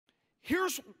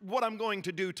here's what I'm going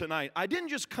to do tonight. I didn't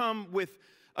just come with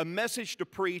a message to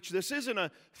preach. This isn't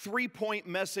a 3-point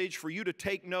message for you to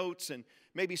take notes and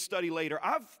maybe study later.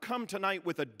 I've come tonight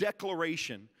with a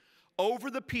declaration over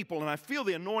the people, and I feel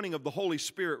the anointing of the Holy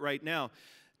Spirit right now,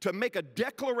 to make a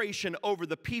declaration over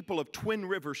the people of Twin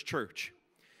Rivers Church,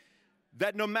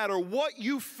 that no matter what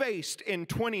you faced in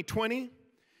 2020,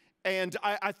 and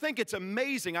I think it's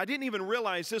amazing, I didn't even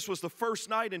realize this was the first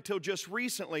night until just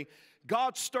recently,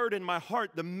 God stirred in my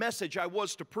heart the message I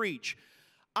was to preach.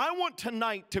 I want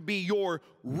tonight to be your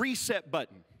reset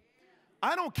button.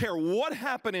 I don't care what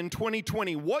happened in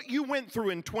 2020, what you went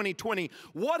through in 2020,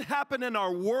 what happened in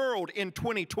our world in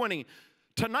 2020.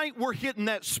 Tonight we're hitting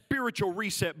that spiritual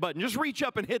reset button. Just reach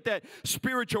up and hit that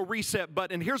spiritual reset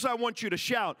button. And here's what I want you to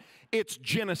shout. It's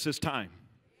Genesis time.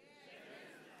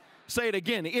 Say it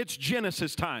again. It's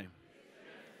Genesis time.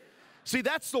 See,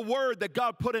 that's the word that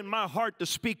God put in my heart to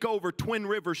speak over Twin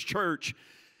Rivers Church.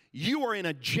 You are in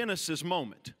a Genesis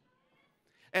moment.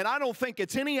 And I don't think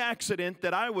it's any accident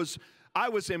that I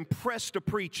was impressed to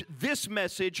preach this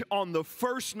message on the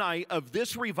first night of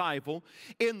this revival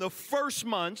in the first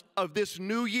month of this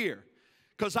new year.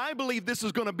 Because I believe this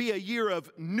is going to be a year of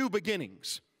new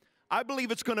beginnings. I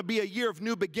believe it's going to be a year of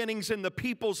new beginnings in the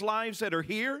people's lives that are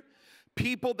here.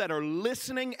 People that are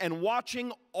listening and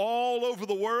watching all over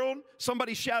the world.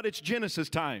 Somebody shout, it's Genesis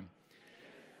time.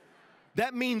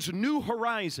 That means new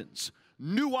horizons,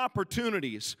 new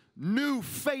opportunities, new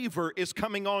favor is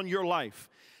coming on your life.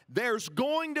 There's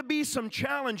going to be some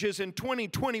challenges in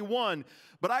 2021,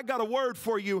 but I got a word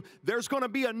for you. There's going to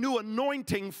be a new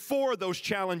anointing for those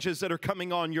challenges that are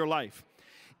coming on your life.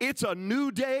 It's a new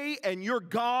day, and your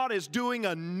God is doing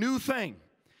a new thing,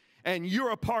 and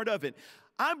you're a part of it.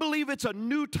 I believe it's a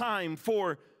new time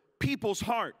for people's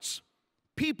hearts,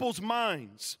 people's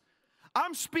minds.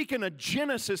 I'm speaking a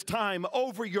Genesis time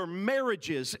over your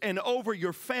marriages and over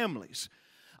your families.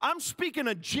 I'm speaking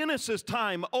a Genesis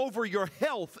time over your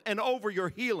health and over your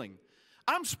healing.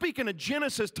 I'm speaking a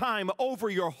Genesis time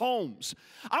over your homes.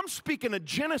 I'm speaking a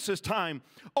Genesis time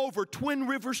over Twin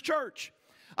Rivers Church.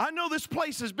 I know this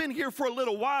place has been here for a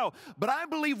little while, but I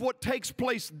believe what takes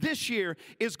place this year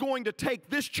is going to take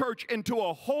this church into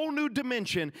a whole new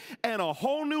dimension and a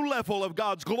whole new level of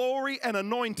God's glory and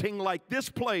anointing like this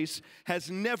place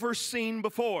has never seen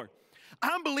before.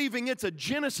 I'm believing it's a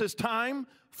Genesis time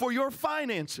for your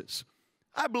finances.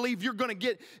 I believe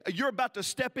you're about to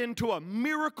step into a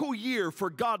miracle year for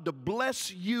God to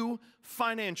bless you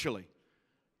financially.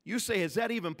 You say, is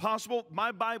that even possible?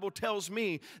 My Bible tells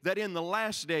me that in the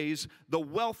last days, the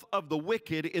wealth of the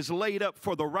wicked is laid up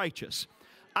for the righteous.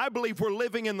 I believe we're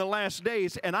living in the last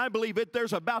days, and I believe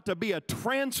there's about to be a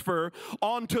transfer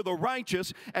onto the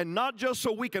righteous, and not just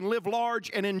so we can live large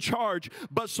and in charge,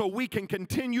 but so we can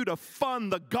continue to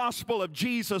fund the gospel of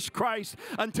Jesus Christ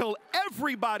until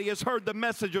everybody has heard the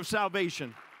message of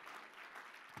salvation.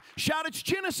 Shout, it's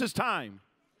Genesis time.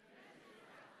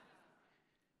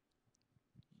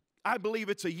 I believe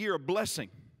it's a year of blessing.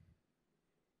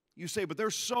 You say, but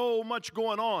there's so much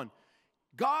going on.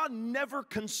 God never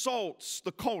consults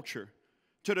the culture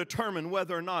to determine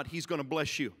whether or not He's going to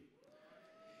bless you.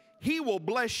 He will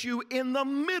bless you in the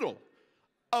middle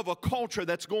of a culture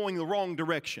that's going the wrong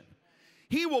direction.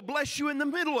 He will bless you in the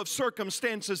middle of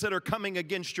circumstances that are coming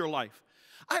against your life.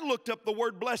 I looked up the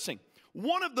word blessing.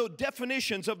 One of the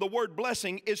definitions of the word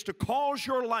blessing is to cause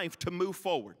your life to move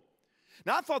forward.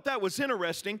 Now, I thought that was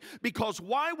interesting because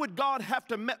why would God have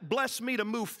to bless me to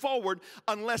move forward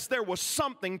unless there was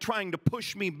something trying to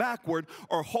push me backward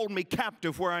or hold me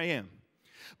captive where I am?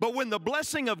 But when the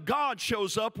blessing of God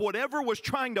shows up, whatever was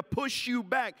trying to push you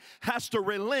back has to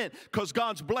relent because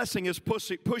God's blessing is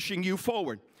pushing you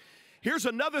forward. Here's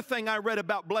another thing I read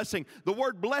about blessing. The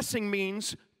word blessing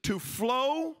means to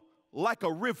flow like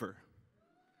a river.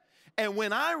 And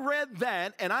when I read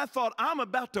that and I thought I'm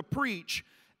about to preach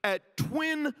at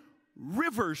Twin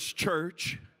Rivers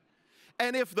Church,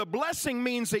 and if the blessing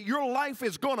means that your life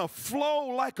is going to flow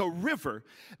like a river,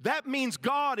 that means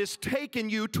God is taking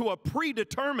you to a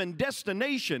predetermined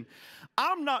destination.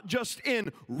 I'm not just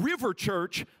in River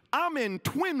Church, I'm in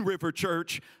Twin River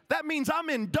Church. That means I'm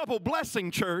in double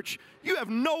blessing church. You have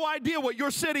no idea what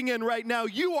you're sitting in right now.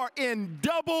 You are in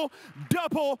double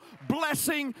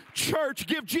blessing church.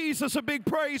 Give Jesus a big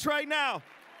praise right now.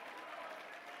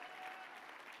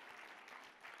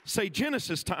 Say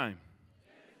Genesis time.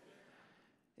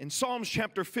 In Psalms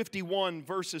chapter 51,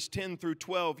 verses 10 through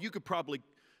 12, you could probably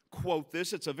quote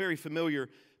this. It's a very familiar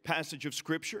passage of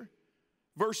Scripture.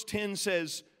 Verse 10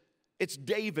 says, it's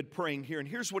David praying here, and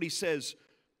here's what he says: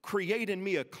 create in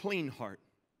me a clean heart,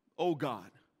 O God,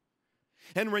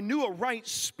 and renew a right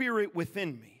spirit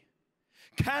within me.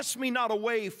 Cast me not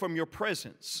away from your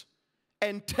presence,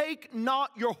 and take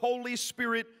not your Holy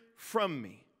Spirit from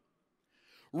me.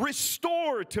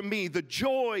 Restore to me the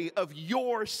joy of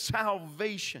your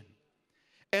salvation,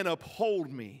 and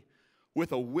uphold me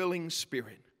with a willing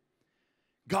spirit.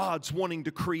 God's wanting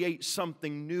to create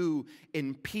something new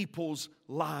in people's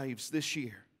lives this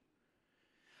year.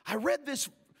 I read this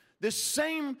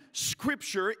same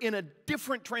scripture in a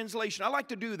different translation. I like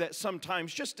to do that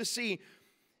sometimes just to see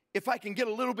if I can get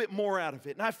a little bit more out of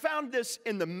it. And I found this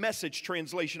in the Message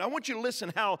translation. I want you to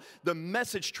listen how the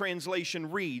Message translation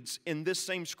reads in this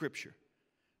same scripture.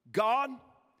 God,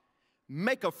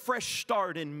 make a fresh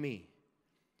start in me.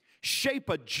 Shape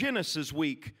a Genesis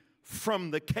week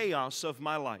from the chaos of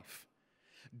my life.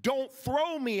 Don't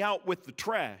throw me out with the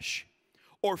trash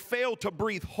or fail to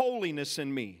breathe holiness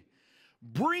in me.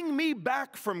 Bring me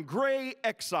back from gray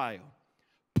exile.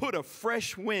 Put a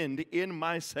fresh wind in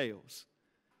my sails.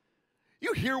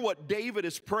 You hear what David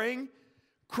is praying?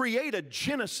 Create a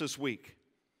Genesis week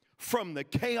from the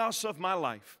chaos of my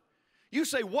life. You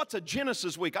say, what's a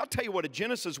Genesis week? I'll tell you what a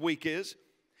Genesis week is.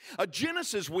 A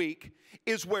Genesis week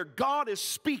is where God is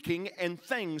speaking and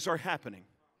things are happening.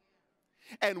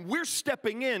 And we're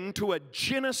stepping into a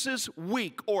Genesis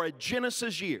week or a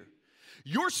Genesis year.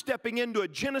 You're stepping into a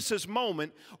Genesis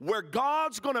moment where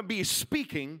God's going to be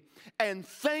speaking and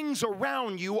things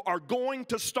around you are going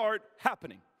to start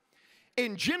happening.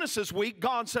 In Genesis week,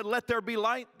 God said, let there be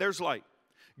light, there's light.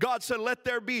 God said, let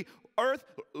there be earth,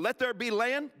 let there be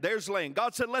land, there's land.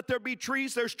 God said, let there be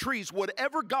trees, there's trees.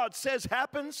 Whatever God says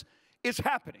happens is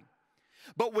happening.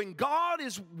 But when God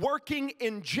is working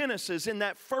in Genesis, in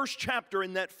that first chapter,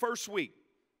 in that first week,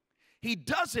 He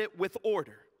does it with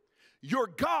order. Your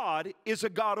God is a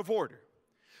God of order.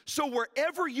 So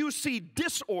wherever you see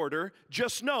disorder,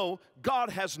 just know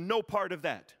God has no part of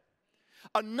that.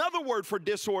 Another word for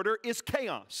disorder is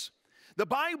chaos. The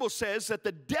Bible says that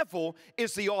the devil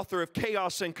is the author of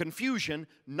chaos and confusion,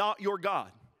 not your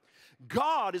God.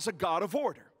 God is a God of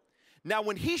order. Now,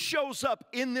 when He shows up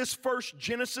in this first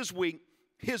Genesis week,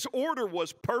 His order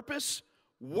was purpose,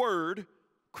 word,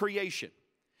 creation.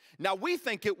 Now, we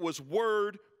think it was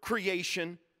word,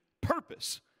 creation,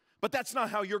 purpose, but that's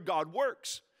not how your God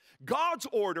works. God's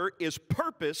order is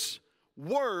purpose,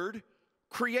 word,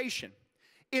 creation.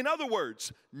 In other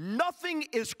words, nothing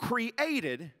is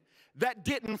created that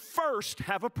didn't first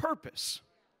have a purpose.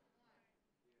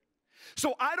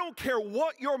 So I don't care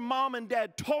what your mom and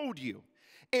dad told you.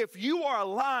 If you are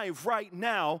alive right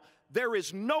now, there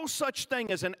is no such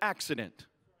thing as an accident.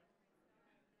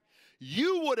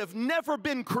 You would have never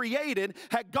been created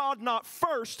had God not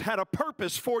first had a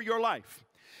purpose for your life.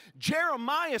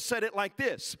 Jeremiah said it like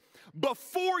this: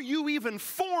 before you even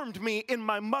formed me in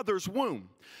my mother's womb,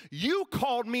 you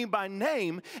called me by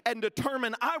name and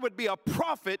determined I would be a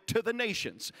prophet to the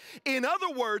nations. In other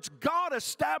words, God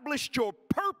established your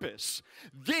purpose,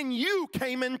 then you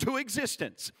came into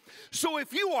existence. So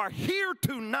if you are here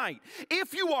tonight,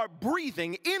 if you are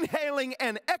breathing, inhaling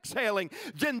and exhaling,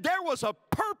 then there was a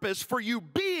purpose for you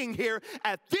being here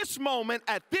at this moment,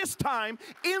 at this time,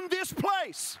 in this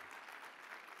place.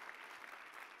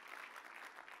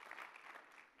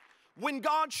 When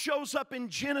God shows up in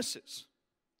Genesis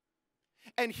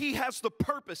and He has the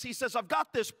purpose, He says, I've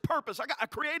got this purpose. I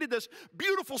created this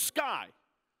beautiful sky,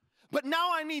 but now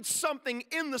I need something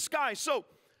in the sky. So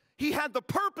He had the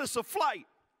purpose of flight,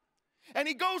 and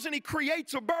He goes and He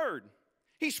creates a bird.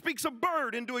 He speaks a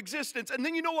bird into existence, and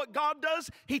then you know what God does?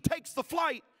 He takes the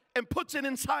flight and puts it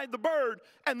inside the bird,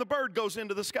 and the bird goes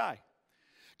into the sky.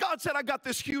 God said, I got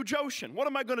this huge ocean. What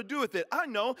am I going to do with it? I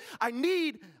know I'm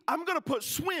going to put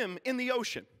swim in the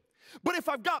ocean. But if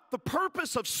I've got the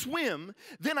purpose of swim,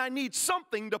 then I need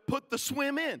something to put the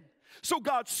swim in. So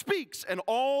God speaks, and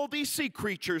all these sea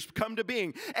creatures come to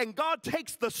being. And God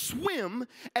takes the swim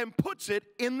and puts it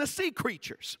in the sea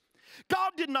creatures.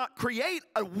 God did not create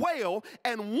a whale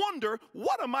and wonder,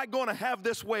 what am I going to have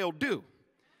this whale do?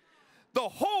 The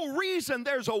whole reason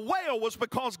there's a whale was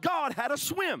because God had a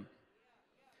swim.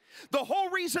 The whole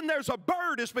reason there's a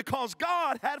bird is because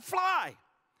God had fly.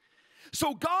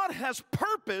 So God has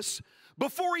purpose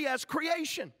before He has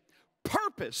creation.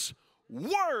 Purpose,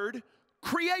 word,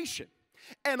 creation.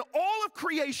 And all of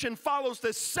creation follows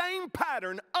the same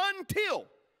pattern until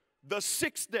the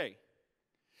sixth day.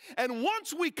 And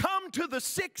once we come to the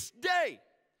sixth day,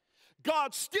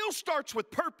 God still starts with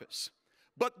purpose.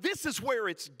 But this is where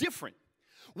it's different.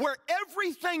 Where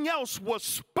everything else was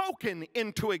spoken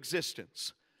into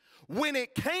existence. When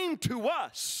it came to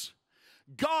us,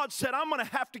 God said, I'm going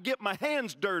to have to get my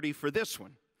hands dirty for this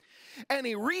one. And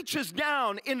he reaches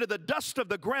down into the dust of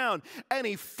the ground and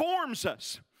he forms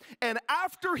us. And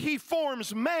after he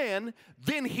forms man,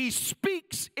 then he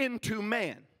speaks into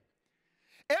man.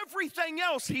 Everything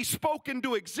else he spoke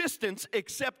into existence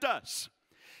except us.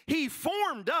 He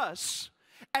formed us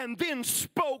and then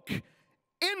spoke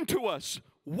into us.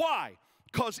 Why?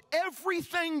 Because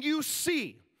everything you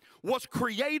see was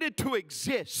created to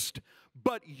exist,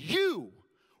 but you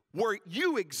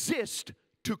exist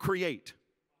to create.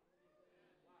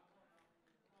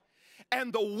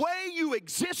 And the way you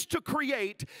exist to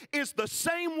create is the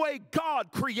same way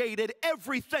God created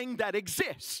everything that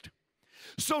exists.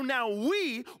 So now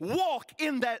we walk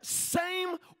in that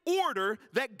same order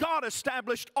that God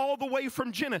established all the way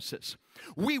from Genesis.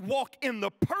 We walk in the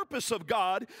purpose of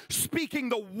God, speaking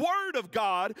the word of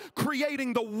God,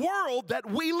 creating the world that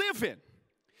we live in.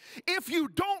 If you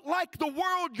don't like the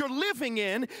world you're living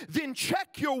in, then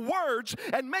check your words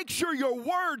and make sure your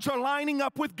words are lining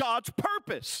up with God's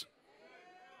purpose.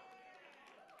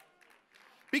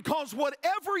 Because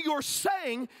whatever you're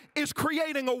saying is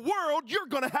creating a world you're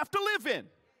going to have to live in.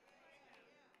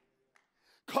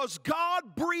 Because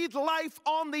God breathed life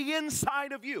on the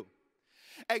inside of you.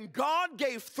 And God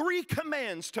gave 3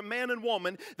 commands to man and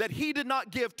woman that he did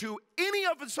not give to any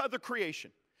of his other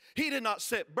creation. He did not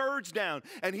set birds down,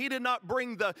 and he did not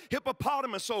bring the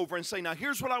hippopotamus over and say, now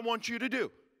here's what I want you to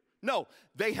do. No,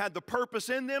 they had the purpose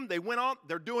in them. They went on.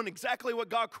 They're doing exactly what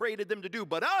God created them to do.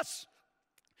 But us,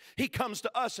 he comes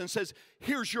to us and says,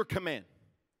 here's your command.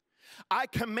 I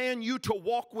command you to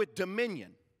walk with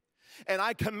dominion, and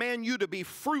I command you to be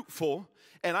fruitful,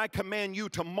 and I command you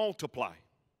to multiply.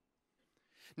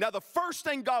 Now, the first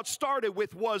thing God started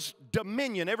with was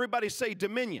dominion. Everybody say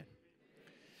dominion.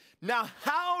 Now,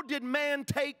 how did man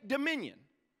take dominion?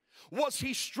 Was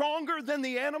he stronger than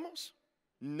the animals?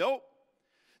 Nope.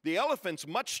 The elephant's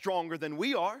much stronger than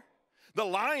we are. The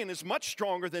lion is much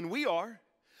stronger than we are.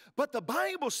 But the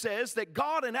Bible says that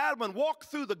God and Adam would walk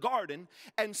through the garden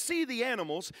and see the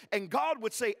animals, and God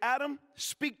would say, Adam,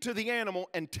 speak to the animal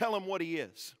and tell him what he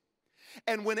is.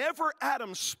 And whenever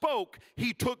Adam spoke,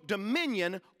 he took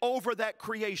dominion over that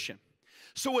creation.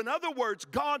 So in other words,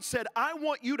 God said, I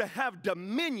want you to have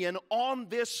dominion on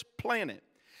this planet.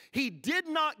 He did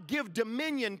not give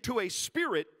dominion to a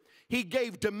spirit. He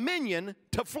gave dominion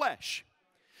to flesh.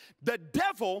 The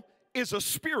devil is a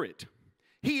spirit.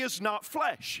 He is not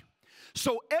flesh.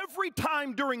 So every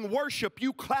time during worship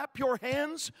you clap your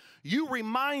hands, you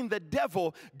remind the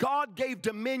devil God gave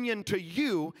dominion to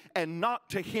you and not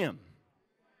to him.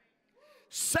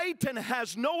 Satan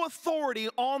has no authority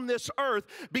on this earth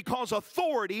because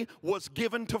authority was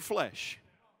given to flesh.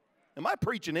 Am I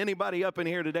preaching anybody up in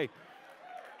here today?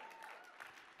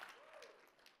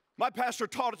 My pastor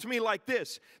taught it to me like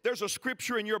this. There's a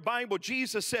scripture in your Bible.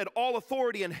 Jesus said, all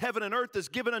authority in heaven and earth is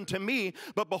given unto me,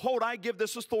 but behold, I give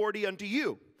this authority unto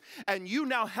you. And you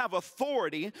now have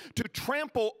authority to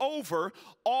trample over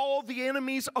all the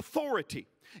enemy's authority.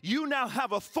 You now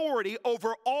have authority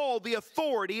over all the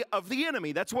authority of the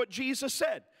enemy. That's what Jesus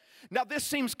said. Now, this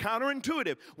seems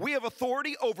counterintuitive. We have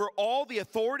authority over all the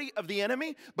authority of the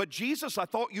enemy, but Jesus, I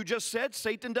thought you just said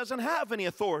Satan doesn't have any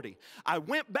authority. I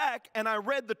went back and I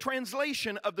read the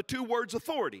translation of the 2 words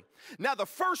authority. Now, the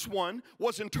first one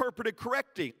was interpreted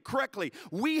correctly.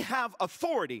 We have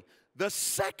authority. The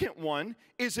second one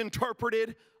is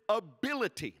interpreted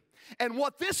ability. And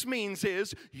what this means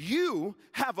is you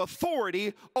have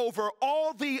authority over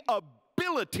all the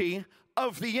ability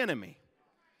of the enemy.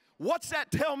 What's that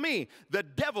tell me? The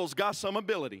devil's got some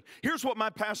ability. Here's what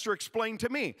my pastor explained to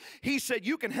me. He said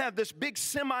you can have this big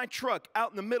semi-truck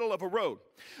out in the middle of a road,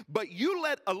 but you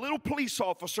let a little police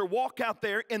officer walk out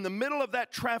there in the middle of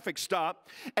that traffic stop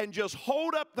and just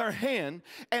hold up their hand,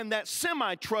 and that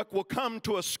semi-truck will come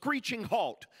to a screeching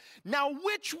halt. Now,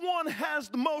 which one has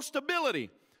the most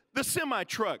ability? The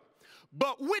semi-truck.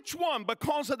 But which one,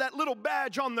 because of that little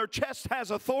badge on their chest,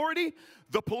 has authority?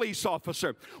 The police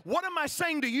officer. What am I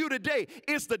saying to you today?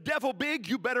 Is the devil big?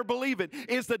 You better believe it.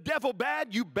 Is the devil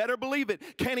bad? You better believe it.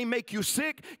 Can he make you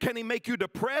sick? Can he make you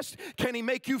depressed? Can he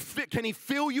make you can he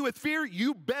fill you with fear?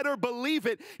 You better believe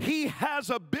it. He has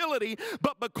ability,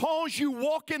 but because you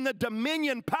walk in the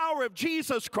dominion power of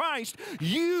Jesus Christ,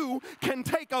 you can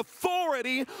take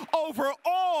authority over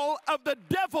all of the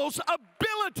devil's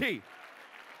ability.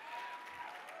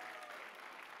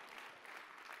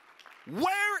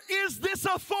 Where is this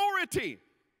authority?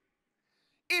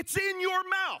 It's in your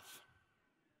mouth.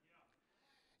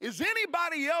 Is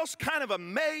anybody else kind of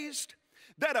amazed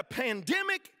that a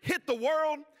pandemic hit the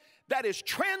world that is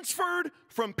transferred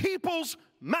from people's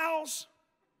mouths?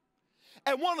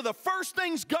 And one of the first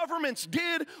things governments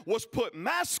did was put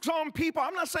masks on people.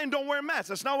 I'm not saying don't wear masks.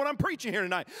 That's not what I'm preaching here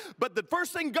tonight. But the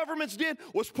first thing governments did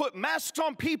was put masks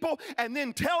on people and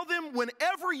then tell them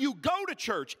whenever you go to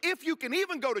church, if you can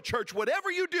even go to church, whatever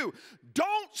you do,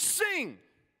 don't sing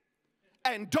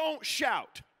and don't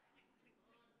shout.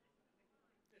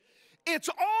 It's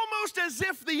almost as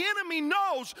if the enemy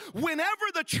knows whenever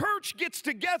the church gets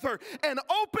together and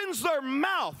opens their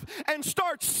mouth and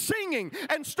starts singing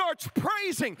and starts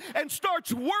praising and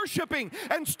starts worshiping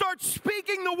and starts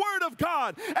speaking the word of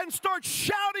God and starts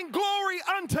shouting glory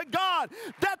unto God,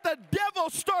 that the devil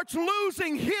starts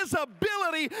losing his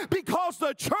ability because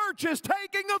the church is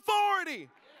taking authority.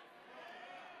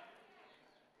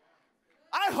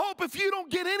 I hope if you don't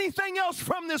get anything else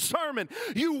from this sermon,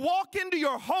 you walk into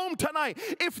your home tonight.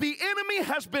 If the enemy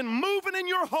has been moving in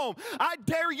your home, I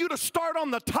dare you to start on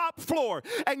the top floor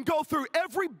and go through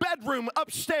every bedroom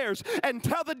upstairs and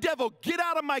tell the devil, get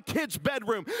out of my kid's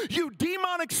bedroom. You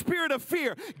demonic spirit of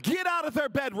fear, get out of their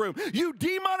bedroom. You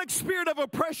demonic spirit of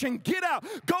oppression, get out.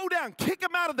 Go down, kick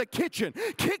them out of the kitchen,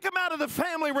 kick them out of the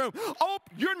family room.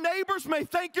 Your neighbors may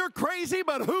think you're crazy,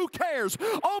 but who cares?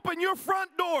 Open your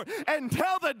front door and tell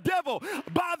the devil,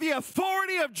 by the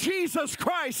authority of Jesus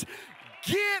Christ,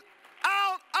 get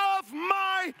out of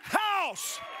my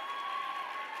house.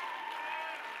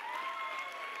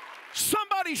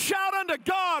 Somebody shout unto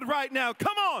God right now.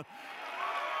 Come on.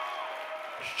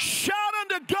 Shout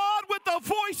unto God with the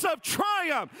voice of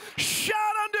triumph. Shout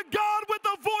unto God with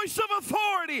the voice of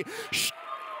authority.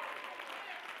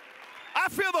 I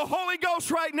feel the Holy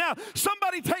Ghost right now.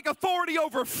 Somebody take authority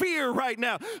over fear right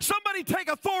now. Somebody take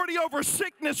authority over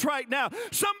sickness right now.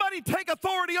 Somebody take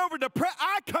authority over depression.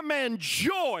 I command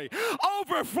joy,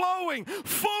 overflowing,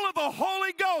 full of the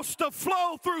Holy Ghost to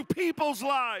flow through people's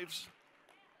lives.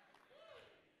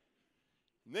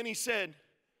 And then he said,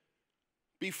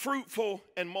 be fruitful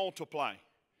and multiply.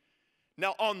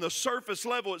 Now, on the surface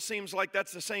level, it seems like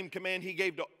that's the same command he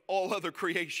gave to all other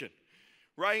creation.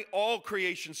 Right? All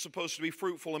creation's supposed to be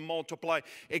fruitful and multiply,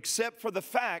 except for the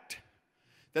fact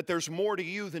that there's more to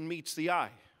you than meets the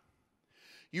eye.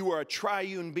 You are a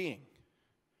triune being.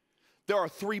 There are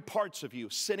three parts of you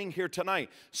sitting here tonight: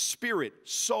 spirit,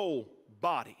 soul,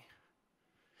 body.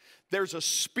 There's a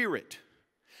spirit.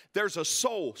 There's a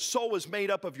soul. Soul is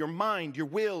made up of your mind, your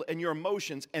will, and your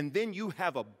emotions, and then you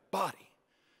have a body.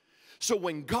 So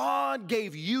when God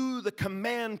gave you the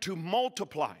command to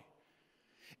multiply,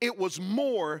 it was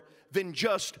more than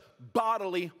just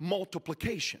bodily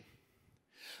multiplication.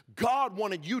 God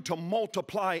wanted you to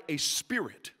multiply a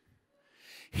spirit.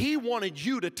 He wanted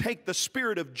you to take the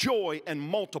spirit of joy and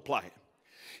multiply it.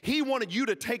 He wanted you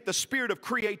to take the spirit of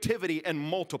creativity and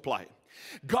multiply it.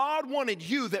 God wanted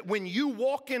you that when you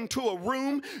walk into a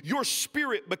room, your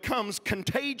spirit becomes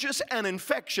contagious and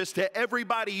infectious to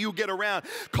everybody you get around,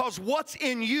 because what's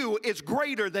in you is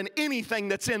greater than anything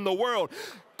that's in the world.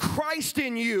 Christ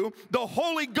in you, the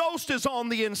Holy Ghost is on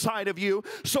the inside of you.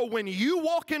 So when you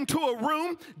walk into a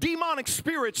room, demonic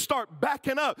spirits start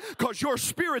backing up, because your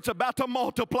spirit's about to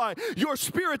multiply. Your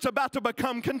spirit's about to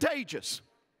become contagious.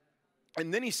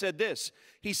 And then he said this.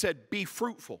 He said, be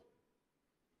fruitful.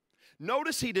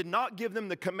 Notice he did not give them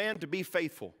the command to be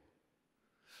faithful.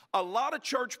 A lot of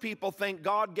church people think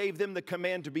God gave them the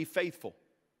command to be faithful.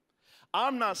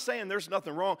 I'm not saying there's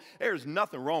nothing wrong. There's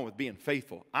nothing wrong with being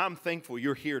faithful. I'm thankful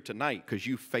you're here tonight because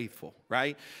you're faithful,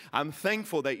 right? I'm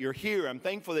thankful that you're here. I'm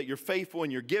thankful that you're faithful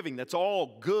and you're giving. That's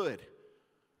all good.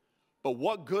 But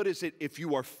what good is it if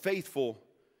you are faithful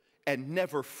and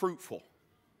never fruitful?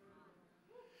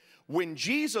 When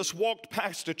Jesus walked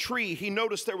past a tree, he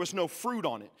noticed there was no fruit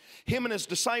on it. Him and his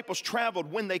disciples traveled.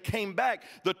 When they came back,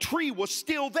 the tree was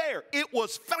still there. It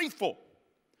was faithful.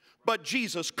 But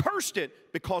Jesus cursed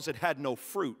it because it had no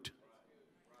fruit.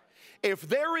 If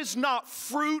there is not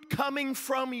fruit coming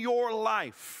from your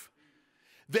life,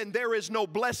 then there is no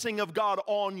blessing of God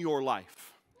on your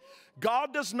life.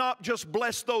 God does not just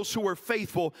bless those who are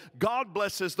faithful. God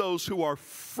blesses those who are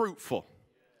fruitful.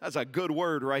 That's a good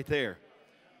word right there.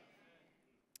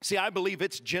 See, I believe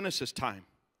it's Genesis time.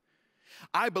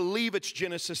 I believe it's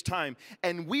Genesis time.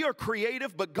 And we are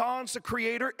creative, but God's the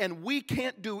creator, and we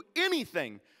can't do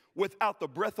anything without the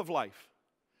breath of life.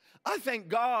 I thank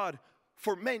God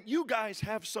for, man, you guys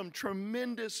have some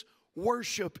tremendous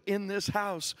worship in this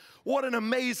house. What an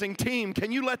amazing team.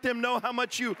 Can you let them know how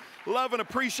much you love and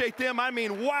appreciate them? I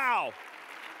mean, wow.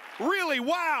 Really,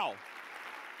 wow.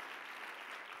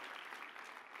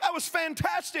 That was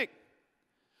fantastic.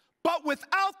 But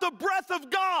without the breath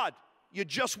of God, you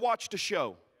just watched a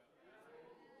show.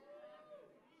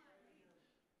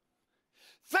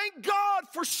 Thank God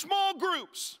for small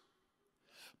groups.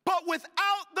 But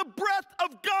without the breath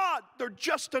of God, they're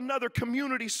just another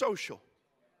community social.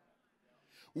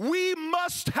 We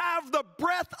must have the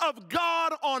breath of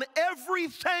God on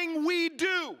everything we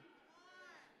do.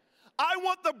 I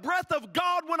want the breath of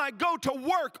God when I go to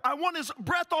work. I want His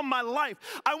breath on my life.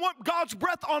 I want God's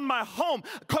breath on my home,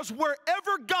 because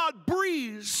wherever God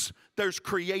breathes, there's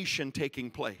creation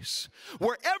taking place.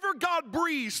 Wherever God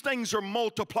breathes, things are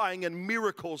multiplying and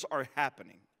miracles are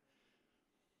happening.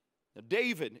 Now,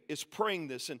 David is praying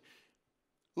this, and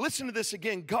listen to this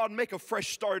again. God, make a fresh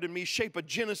start in me. Shape a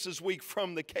Genesis week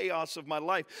from the chaos of my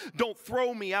life. Don't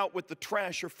throw me out with the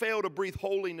trash or fail to breathe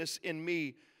holiness in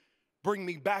me. Bring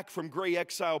me back from gray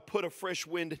exile. Put a fresh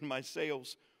wind in my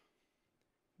sails.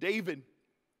 David,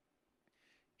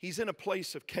 he's in a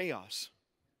place of chaos.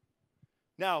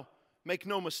 Now, make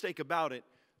no mistake about it,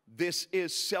 this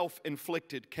is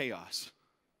self-inflicted chaos.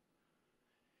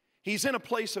 He's in a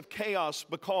place of chaos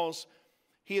because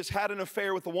he has had an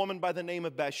affair with a woman by the name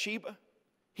of Bathsheba.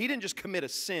 He didn't just commit a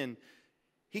sin,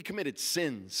 he committed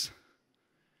sins.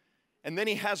 And then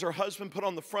he has her husband put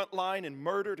on the front line and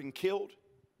murdered and killed.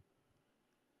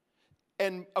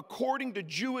 And according to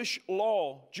Jewish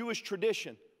law, Jewish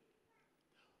tradition,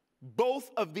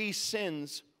 both of these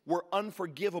sins were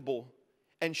unforgivable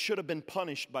and should have been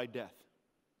punished by death.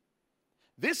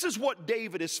 This is what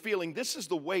David is feeling. This is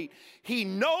the weight. He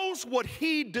knows what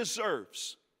he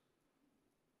deserves.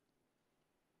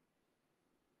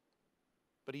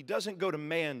 But he doesn't go to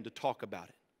man to talk about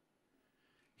it.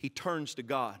 He turns to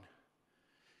God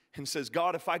and says,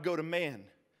 God, if I go to man,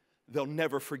 they'll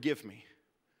never forgive me.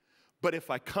 But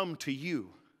if I come to you,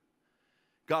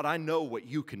 God, I know what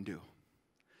you can do.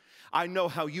 I know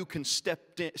how you can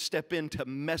step into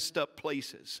messed up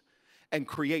places and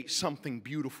create something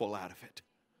beautiful out of it.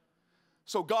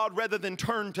 So God, rather than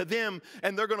turn to them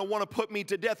and they're going to want to put me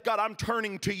to death, God, I'm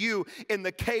turning to you in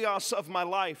the chaos of my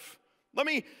life.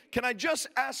 Can I just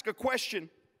ask a question?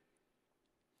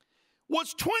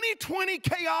 Was 2020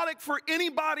 chaotic for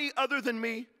anybody other than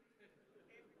me?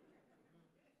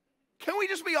 Can we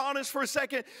just be honest for a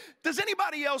second? Does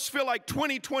anybody else feel like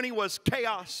 2020 was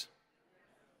chaos?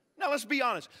 Now let's be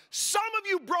honest. Some of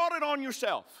you brought it on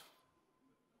yourself.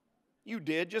 You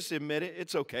did, just admit it,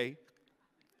 it's okay.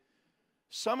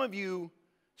 Some of you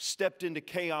stepped into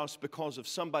chaos because of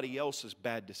somebody else's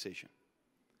bad decision.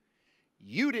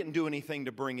 You didn't do anything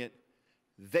to bring it,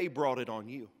 they brought it on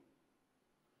you.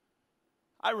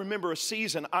 I remember a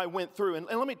season I went through, and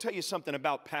let me tell you something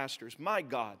about pastors. My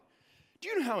God, do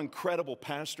you know how incredible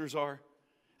pastors are?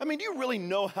 I mean, do you really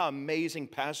know how amazing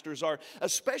pastors are?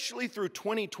 Especially through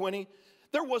 2020,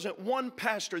 there wasn't one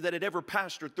pastor that had ever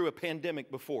pastored through a pandemic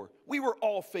before. We were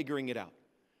all figuring it out.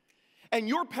 And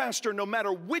your pastor, no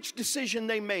matter which decision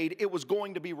they made, it was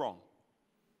going to be wrong.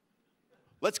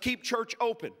 Let's keep church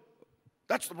open.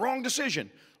 That's the wrong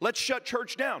decision. Let's shut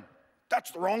church down.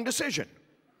 That's the wrong decision.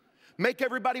 Make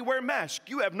everybody wear masks.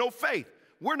 You have no faith.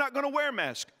 We're not going to wear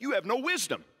masks. You have no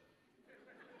wisdom.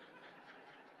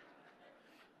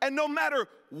 And no matter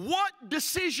what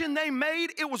decision they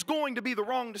made, it was going to be the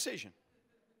wrong decision.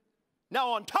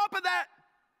 Now, on top of that,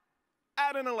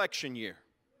 add an election year.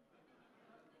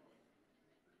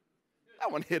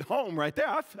 That one hit home right there.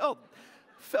 I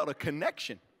felt a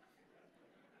connection.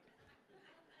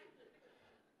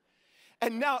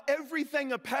 And now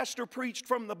everything a pastor preached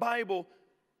from the Bible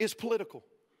is political.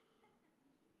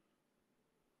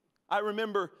 I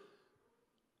remember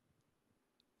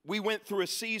we went through a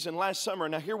season last summer.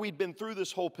 Now here we'd been through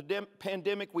this whole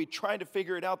pandemic. We tried to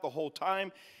figure it out the whole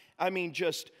time. I mean,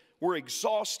 we're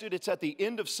exhausted. It's at the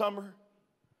end of summer.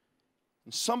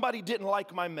 And somebody didn't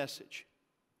like my message.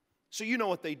 So you know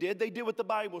what they did? They did what the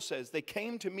Bible says. They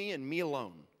came to me and me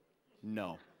alone.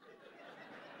 No.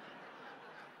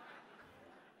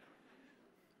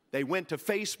 They went to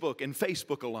Facebook and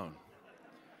Facebook alone.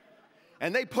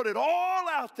 And they put it all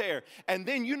out there. And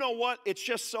then you know what? It's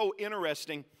just so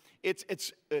interesting.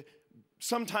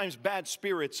 Sometimes bad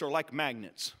spirits are like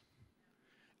magnets.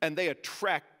 And they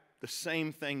attract the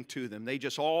same thing to them. They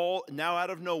just now out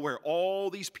of nowhere, all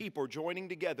these people are joining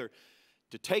together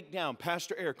to take down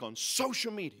Pastor Eric on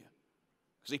social media.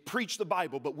 Because he preached the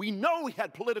Bible, but we know he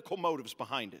had political motives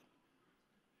behind it.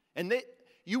 And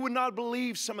you would not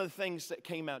believe some of the things that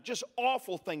came out. Just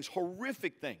awful things,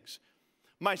 horrific things.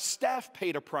 My staff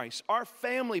paid a price. Our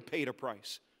family paid a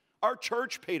price. Our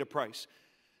church paid a price.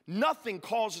 Nothing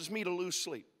causes me to lose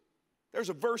sleep. There's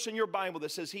a verse in your Bible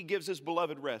that says he gives his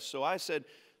beloved rest. So I said,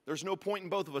 there's no point in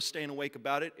both of us staying awake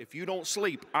about it. If you don't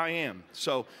sleep, I am.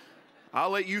 So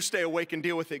I'll let you stay awake and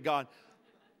deal with it, God.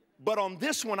 But on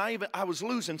this one, I was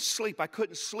losing sleep. I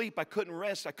couldn't sleep. I couldn't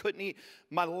rest. I couldn't eat.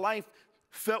 My life,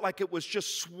 felt like it was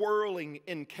just swirling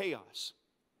in chaos.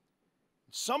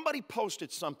 Somebody posted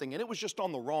something and it was just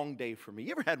on the wrong day for me.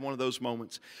 You ever had one of those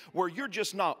moments where you're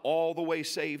just not all the way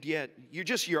saved yet?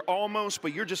 You're almost,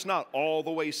 but you're just not all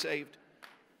the way saved?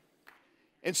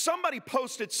 And somebody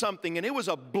posted something and it was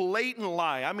a blatant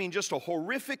lie. I mean, just a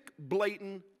horrific,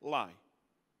 blatant lie.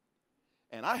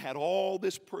 And I had all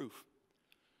this proof.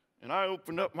 And I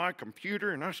opened up my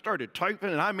computer and I started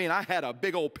typing. And I mean, I had a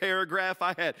big old paragraph.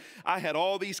 I had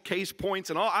all these case points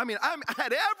and all. I mean, I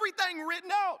had everything written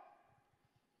out.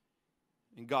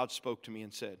 And God spoke to me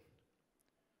and said,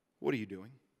 "What are you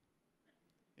doing?"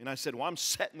 And I said, "Well, I'm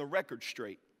setting the record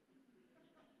straight."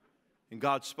 And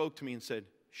God spoke to me and said,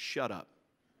 "Shut up."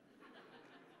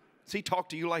 Does he talk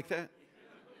to you like that?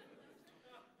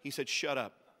 He said, "Shut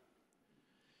up."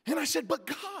 And I said, "But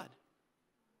God,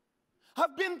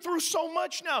 I've been through so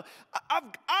much now.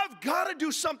 I've got to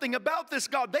do something about this,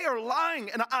 God. They are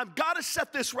lying, and I've got to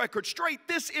set this record straight.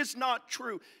 This is not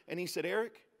true." And he said,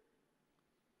 "Eric,"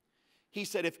 he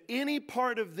said, "if any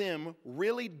part of them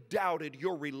really doubted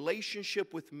your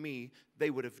relationship with me, they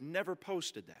would have never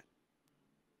posted that.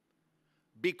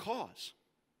 Because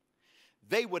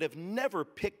they would have never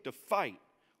picked a fight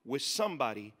with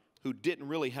somebody who didn't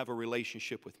really have a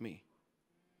relationship with me.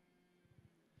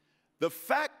 The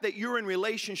fact that you're in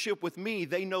relationship with me,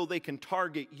 they know they can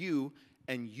target you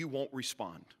and you won't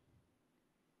respond."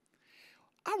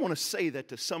 I want to say that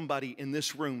to somebody in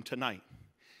this room tonight.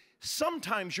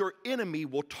 Sometimes your enemy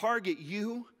will target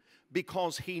you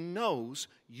because he knows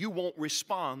you won't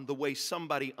respond the way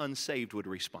somebody unsaved would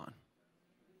respond.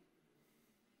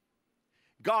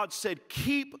 God said,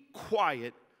 "Keep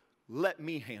quiet, let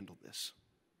me handle this."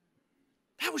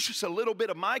 That was just a little bit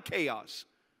of my chaos.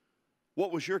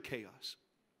 What was your chaos?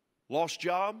 Lost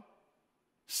job?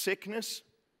 Sickness?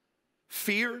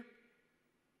 Fear?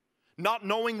 Not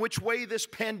knowing which way this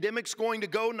pandemic's going to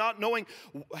go, not knowing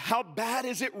how bad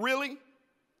is it really?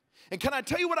 And can I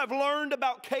tell you what I've learned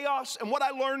about chaos and what I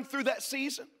learned through that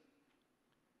season?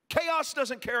 Chaos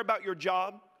doesn't care about your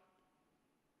job.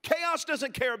 Chaos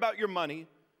doesn't care about your money.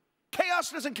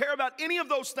 Chaos doesn't care about any of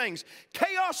those things.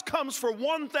 Chaos comes for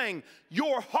one thing: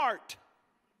 your heart.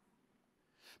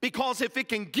 Because if it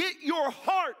can get your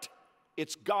heart,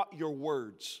 it's got your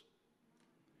words.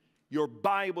 Your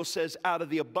Bible says, out of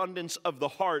the abundance of the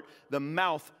heart, the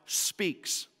mouth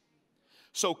speaks.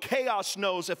 So chaos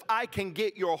knows, if I can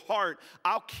get your heart,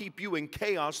 I'll keep you in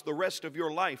chaos the rest of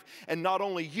your life. And not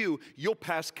only you, you'll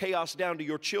pass chaos down to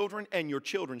your children and your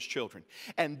children's children.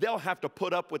 And they'll have to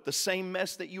put up with the same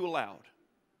mess that you allowed.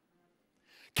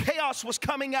 Chaos was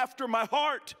coming after my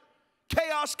heart.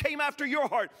 Chaos came after your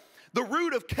heart. The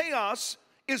root of chaos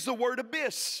is the word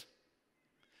abyss.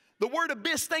 The word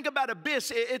abyss, think about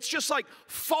abyss. It's just like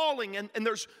falling, and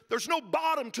there's no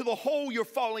bottom to the hole you're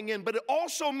falling in, but it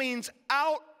also means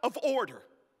out of order.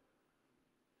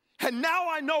 And now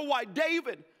I know why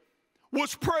David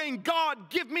was praying,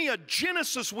 "God, give me a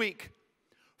Genesis week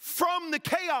from the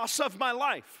chaos of my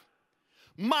life.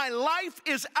 My life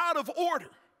is out of order.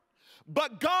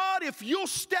 But God, if you'll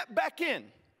step back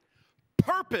in,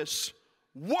 purpose,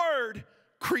 word,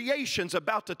 creation's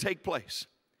about to take place.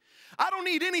 I don't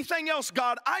need anything else,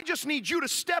 God. I just need you to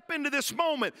step into this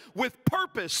moment with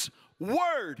purpose,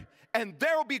 word, and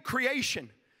there will be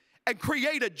creation, and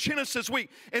create a Genesis week."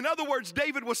 In other words,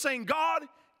 David was saying, "God,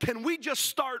 can we just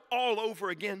start all over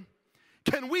again?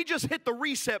 Can we just hit the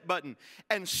reset button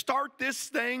and start this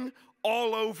thing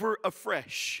all over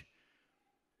afresh?"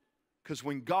 Because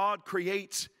when God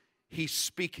creates, He's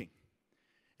speaking.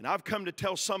 And I've come to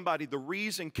tell somebody the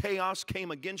reason chaos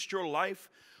came against your life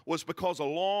was because a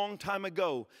long time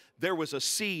ago, there was a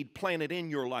seed planted in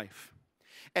your life.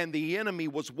 And the enemy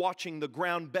was watching the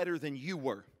ground better than you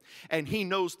were. And he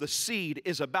knows the seed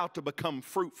is about to become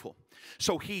fruitful.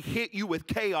 So he hit you with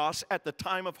chaos at the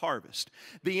time of harvest.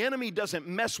 The enemy doesn't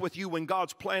mess with you when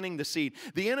God's planting the seed.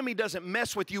 The enemy doesn't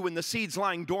mess with you when the seed's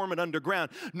lying dormant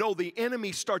underground. No, the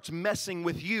enemy starts messing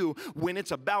with you when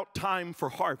it's about time for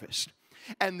harvest.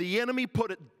 And the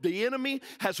enemy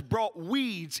has brought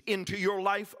weeds into your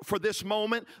life for this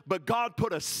moment, but God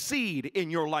put a seed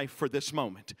in your life for this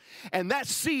moment. And that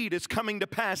seed is coming to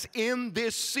pass in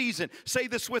this season. Say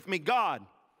this with me: God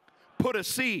put a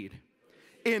seed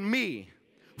in me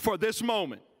for this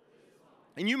moment.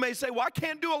 And you may say, "Well, I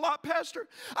can't do a lot, Pastor.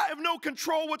 I have no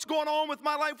control what's going on with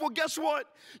my life." Well, guess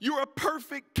what? You're a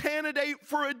perfect candidate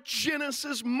for a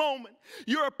Genesis moment.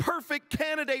 You're a perfect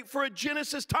candidate for a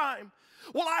Genesis time.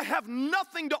 "Well, I have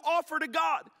nothing to offer to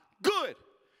God." Good.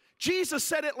 Jesus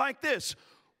said it like this: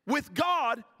 with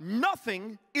God,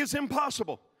 nothing is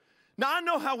impossible. Now, I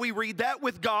know how we read that.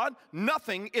 With God,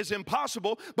 nothing is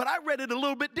impossible, but I read it a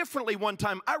little bit differently one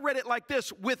time. I read it like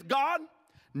this: with God,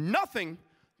 nothing,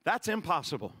 that's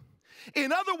impossible.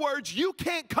 In other words, you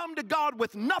can't come to God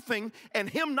with nothing and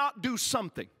Him not do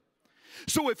something.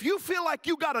 So if you feel like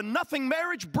you got a nothing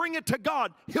marriage, bring it to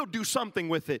God. He'll do something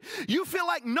with it. You feel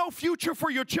like no future for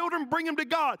your children, bring them to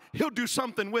God. He'll do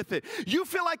something with it. You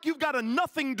feel like you've got a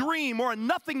nothing dream or a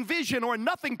nothing vision or a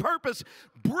nothing purpose,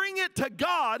 bring it to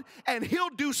God and He'll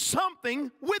do something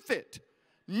with it.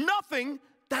 Nothing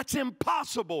that's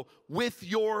impossible with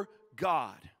your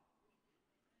God.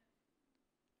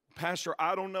 Pastor,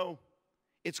 I don't know.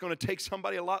 It's going to take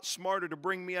somebody a lot smarter to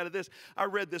bring me out of this. I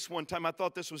read this one time. I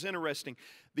thought this was interesting.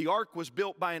 The ark was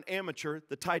built by an amateur.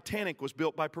 The Titanic was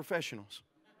built by professionals.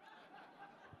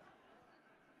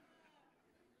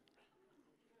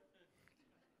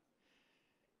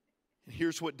 And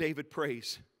here's what David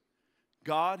prays.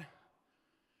 God,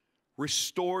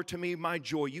 restore to me my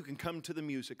joy. You can come to the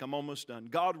music. I'm almost done.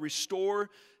 God,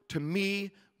 restore to me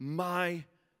my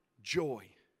joy.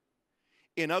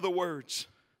 In other words,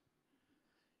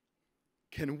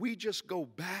 can we just go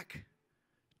back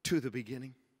to the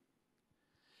beginning?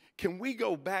 Can we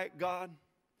go back, God?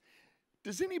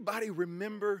 Does anybody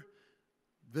remember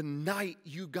the night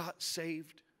you got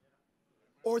saved?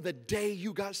 Or the day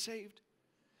you got saved?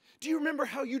 Do you remember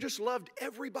how you just loved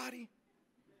everybody?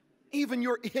 Even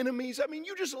your enemies. I mean,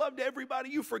 you just loved everybody.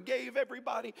 You forgave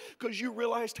everybody because you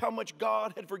realized how much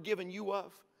God had forgiven you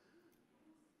of.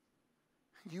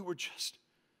 You were just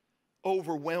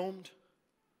overwhelmed.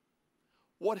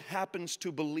 What happens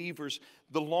to believers,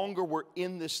 the longer we're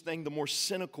in this thing, the more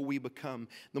cynical we become,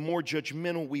 the more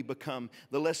judgmental we become,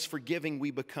 the less forgiving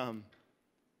we become,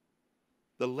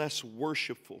 the less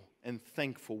worshipful and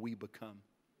thankful we become.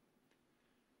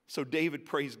 So David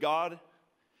prays, God,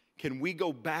 can we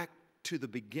go back to the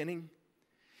beginning?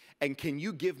 And can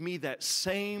you give me that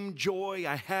same joy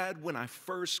I had when I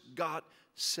first got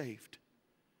saved?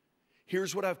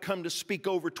 Here's what I've come to speak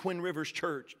over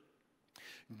TwinRivers.Church.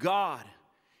 God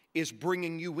is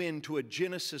bringing you into a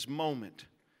Genesis moment,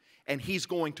 and He's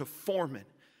going to form it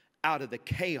out of the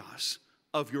chaos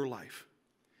of your life.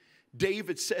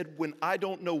 David said, when I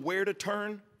don't know where to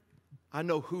turn, I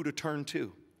know who to turn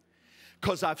to,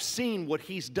 because I've seen what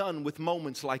He's done with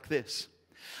moments like this.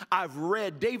 I've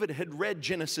read, David had read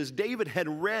Genesis. David had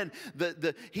read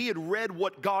he had read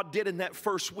what God did in that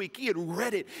first week. He had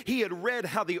read it. He had read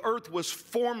how the earth was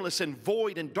formless and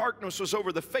void and darkness was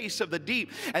over the face of the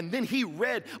deep. And then he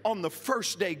read on the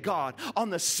first day God, on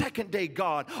the second day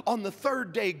God, on the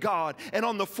third day God, and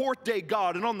on the fourth day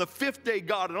God, and on the fifth day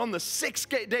God, and on the sixth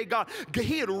day God.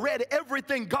 He had read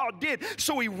everything God did.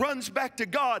 So he runs back to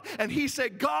God and he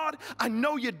said, God, I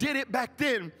know you did it back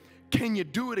then. Can you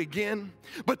do it again?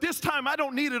 But this time I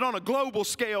don't need it on a global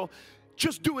scale.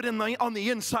 Just do it on the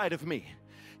inside of me.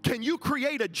 Can you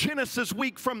create a Genesis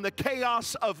week from the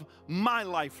chaos of my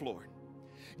life, Lord?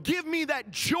 Give me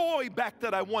that joy back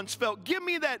that I once felt. Give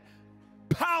me that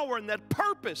power and that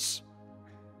purpose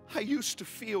I used to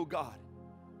feel, God.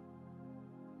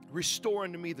 Restore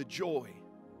unto me the joy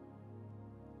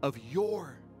of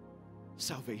your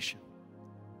salvation.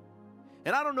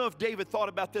 And I don't know if David thought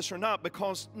about this or not,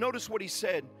 because notice what he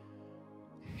said.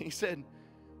 He said,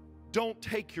 don't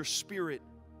take your spirit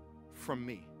from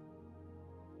me.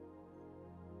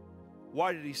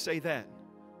 Why did he say that?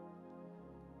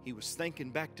 He was thinking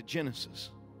back to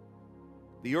Genesis.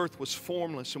 The earth was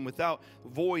formless and without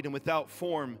void and without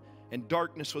form, and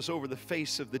darkness was over the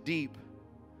face of the deep.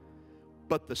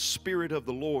 But the Spirit of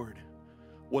the Lord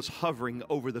was hovering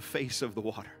over the face of the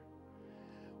water.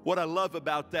 What I love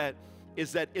about that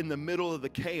is that in the middle of the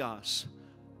chaos,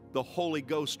 the Holy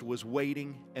Ghost was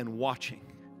waiting and watching.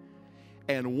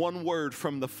 And one word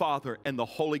from the Father, and the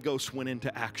Holy Ghost went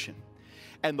into action.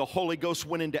 And the Holy Ghost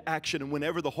went into action. And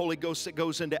whenever the Holy Ghost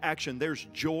goes into action, there's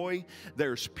joy,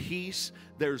 there's peace,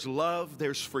 there's love,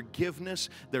 there's forgiveness,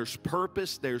 there's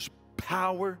purpose, there's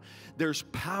power,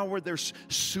 there's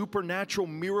supernatural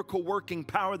miracle working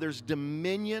power, there's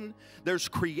dominion, there's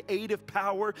creative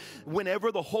power.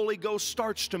 Whenever the Holy Ghost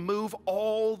starts to move,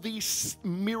 all these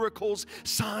miracles,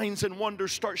 signs, and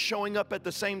wonders start showing up at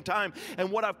the same time.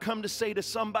 And what I've come to say to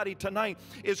somebody tonight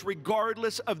is,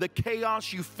 regardless of the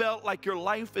chaos you felt like your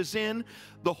life is in,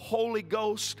 the Holy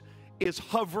Ghost is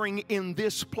hovering in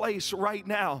this place right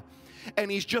now.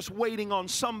 And He's just waiting on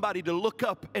somebody to look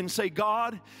up and say,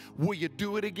 God, will you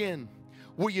do it again?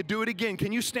 Will you do it again?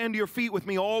 Can you stand to your feet with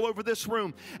me all over this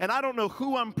room? And I don't know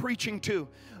who I'm preaching to,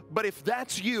 but if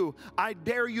that's you, I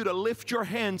dare you to lift your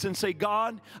hands and say,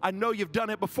 God, I know you've done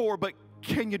it before, but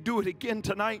can you do it again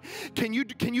tonight? Can you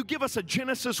give us a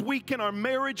Genesis week in our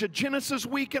marriage, a Genesis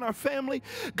week in our family?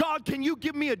 God, can you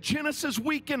give me a Genesis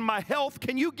week in my health?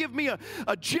 Can you give me a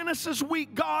Genesis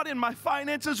week, God, in my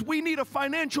finances? We need a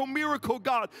financial miracle,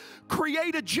 God.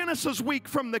 Create a Genesis week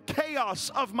from the chaos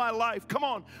of my life. Come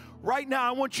on. Right now,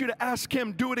 I want you to ask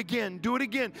Him, do it again,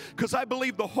 because I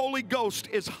believe the Holy Ghost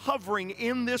is hovering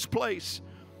in this place,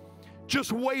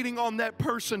 just waiting on that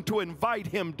person to invite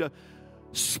him to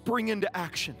spring into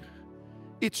action.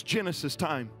 It's Genesis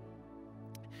time.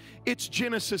 It's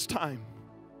Genesis time.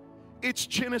 It's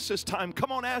Genesis time.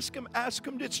 Come on, ask Him.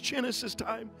 It's Genesis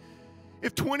time.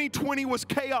 If 2020 was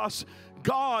chaos,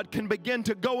 God can begin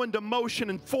to go into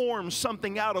motion and form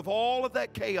something out of all of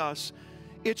that chaos.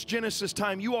 It's Genesis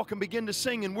time. You all can begin to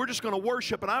sing, and we're just going to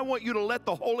worship. And I want you to let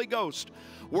the Holy Ghost,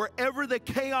 wherever the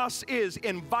chaos is,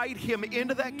 invite Him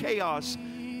into that chaos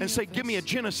and say, give me a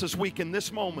Genesis week in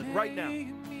this moment, right now.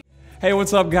 Hey,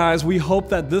 what's up, guys? We hope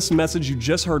that this message you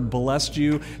just heard blessed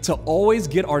you. To always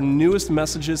get our newest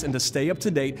messages and to stay up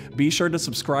to date, be sure to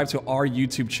subscribe to our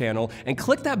YouTube channel and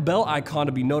click that bell icon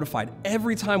to be notified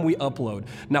every time we upload.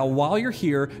 Now, while you're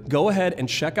here, go ahead and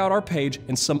check out our page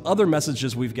and some other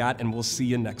messages we've got, and we'll see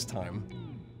you next time.